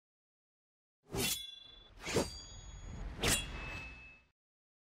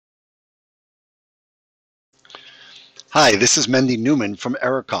Hi, this is Mendy Newman from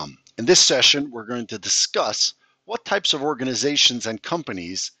Ericom. In this session, we're going to discuss what types of organizations and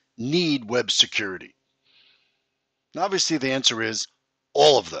companies need web security. Now, obviously, the answer is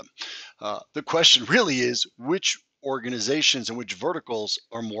all of them. The question really is which organizations and which verticals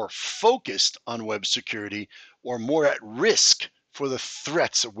are more focused on web security or more at risk for the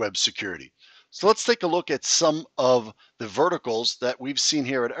threats of web security. So let's take a look at some of the verticals that we've seen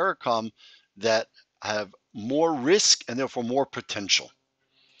here at Ericom that have more risk and therefore more potential.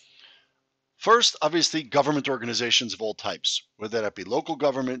 First, obviously, government organizations of all types, whether that be local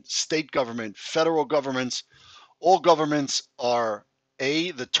government, state government, federal governments. All governments are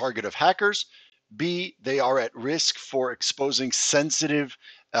A, the target of hackers, B, they are at risk for exposing sensitive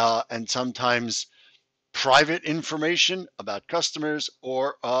and sometimes private information about customers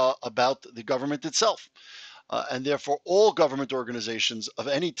or about the government itself. And therefore, all government organizations of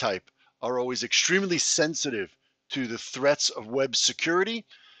any type are always extremely sensitive to the threats of web security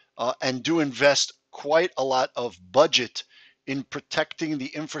and do invest quite a lot of budget in protecting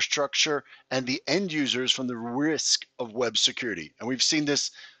the infrastructure and the end users from the risk of web security. And we've seen this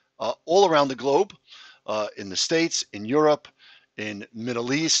all around the globe, in the States, in Europe, in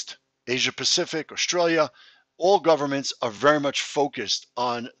Middle East, Asia Pacific, Australia. All governments are very much focused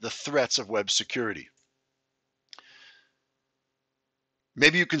on the threats of web security.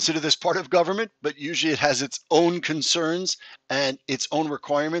 Maybe you consider this part of government, but usually it has its own concerns and its own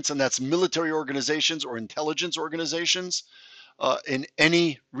requirements, and that's military organizations or intelligence organizations in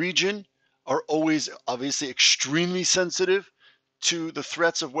any region are always obviously extremely sensitive to the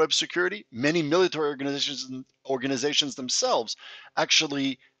threats of web security. Many military organizations themselves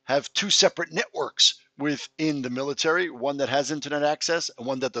actually have two separate networks within the military, one that has internet access and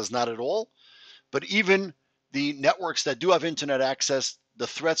one that does not at all. But even the networks that do have internet access, the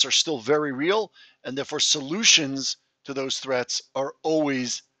threats are still very real, and therefore solutions to those threats are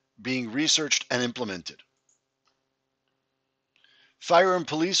always being researched and implemented. Fire and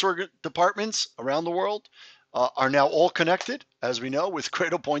police departments around the world are now all connected, as we know, with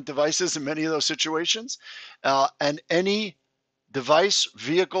Cradlepoint devices in many of those situations. And any device,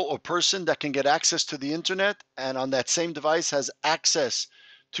 vehicle, or person that can get access to the internet and on that same device has access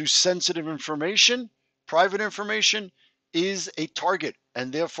to sensitive information, private information, is a target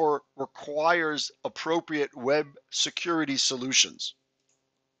and therefore requires appropriate web security solutions.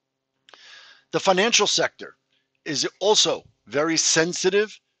 The financial sector is also very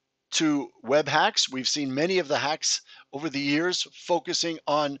sensitive to web hacks. We've seen many of the hacks over the years focusing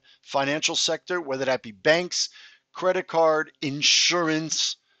on financial sector, whether that be banks, credit card,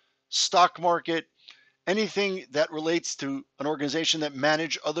 insurance, stock market, anything that relates to an organization that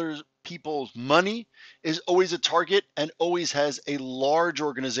manage other people's money is always a target and always has a large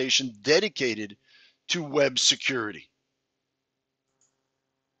organization dedicated to web security.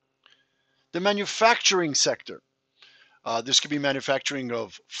 The manufacturing sector. This could be manufacturing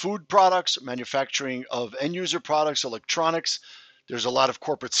of food products, manufacturing of end user products, electronics. There's a lot of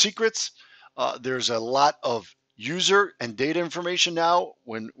corporate secrets. There's a lot of user and data information now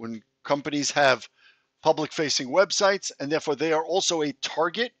when companies have public facing websites, and therefore they are also a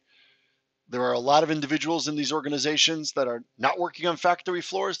target. There are a lot of individuals in these organizations that are not working on factory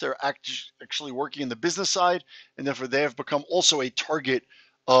floors. They're actually working in the business side, and therefore they have become also a target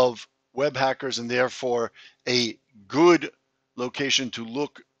of web hackers and therefore a good location to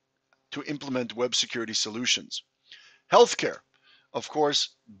look to implement web security solutions. Healthcare. Of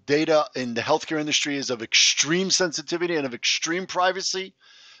course, data in the healthcare industry is of extreme sensitivity and of extreme privacy,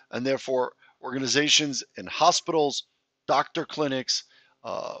 and therefore organizations in hospitals, doctor clinics,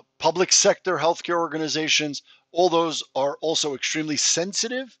 public sector healthcare organizations, all those are also extremely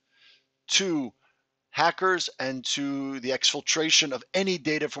sensitive to hackers and to the exfiltration of any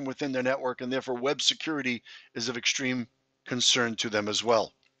data from within their network, and therefore web security is of extreme concern to them as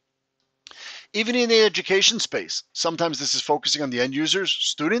well. Even in the education space, sometimes this is focusing on the end users,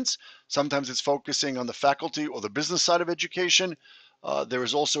 students, sometimes it's focusing on the faculty or the business side of education. There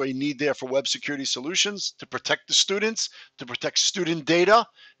is also a need there for web security solutions to protect the students, to protect student data,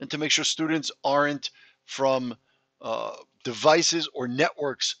 and to make sure students aren't from devices or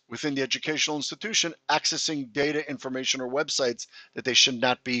networks within the educational institution accessing data, information, or websites that they should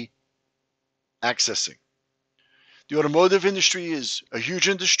not be accessing. The automotive industry is a huge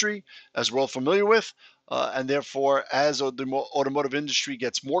industry, as we're all familiar with, and therefore, as the automotive industry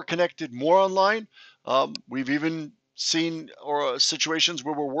gets more connected, more online, we've even seen situations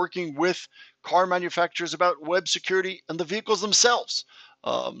where we're working with car manufacturers about web security and the vehicles themselves.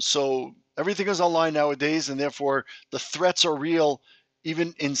 So everything is online nowadays, and therefore the threats are real,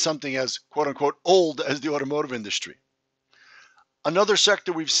 even in something as quote unquote old as the automotive industry. Another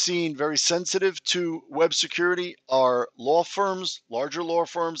sector we've seen very sensitive to web security are law firms, larger law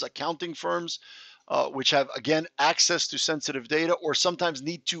firms, accounting firms, which have, again, access to sensitive data or sometimes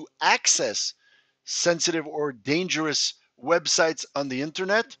need to access sensitive or dangerous websites on the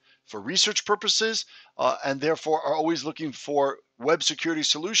internet for research purposes, and therefore are always looking for web security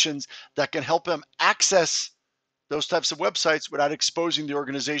solutions that can help them access those types of websites without exposing the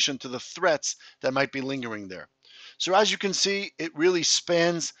organization to the threats that might be lingering there. So as you can see, it really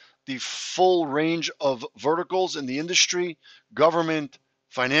spans the full range of verticals in the industry: government,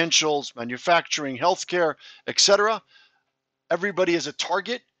 financials, manufacturing, healthcare, etc. Everybody is a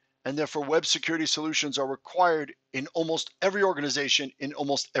target, and therefore web security solutions are required in almost every organization in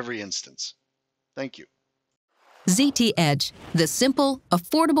almost every instance. Thank you. ZT Edge, the simple,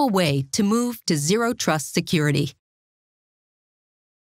 affordable way to move to zero trust security.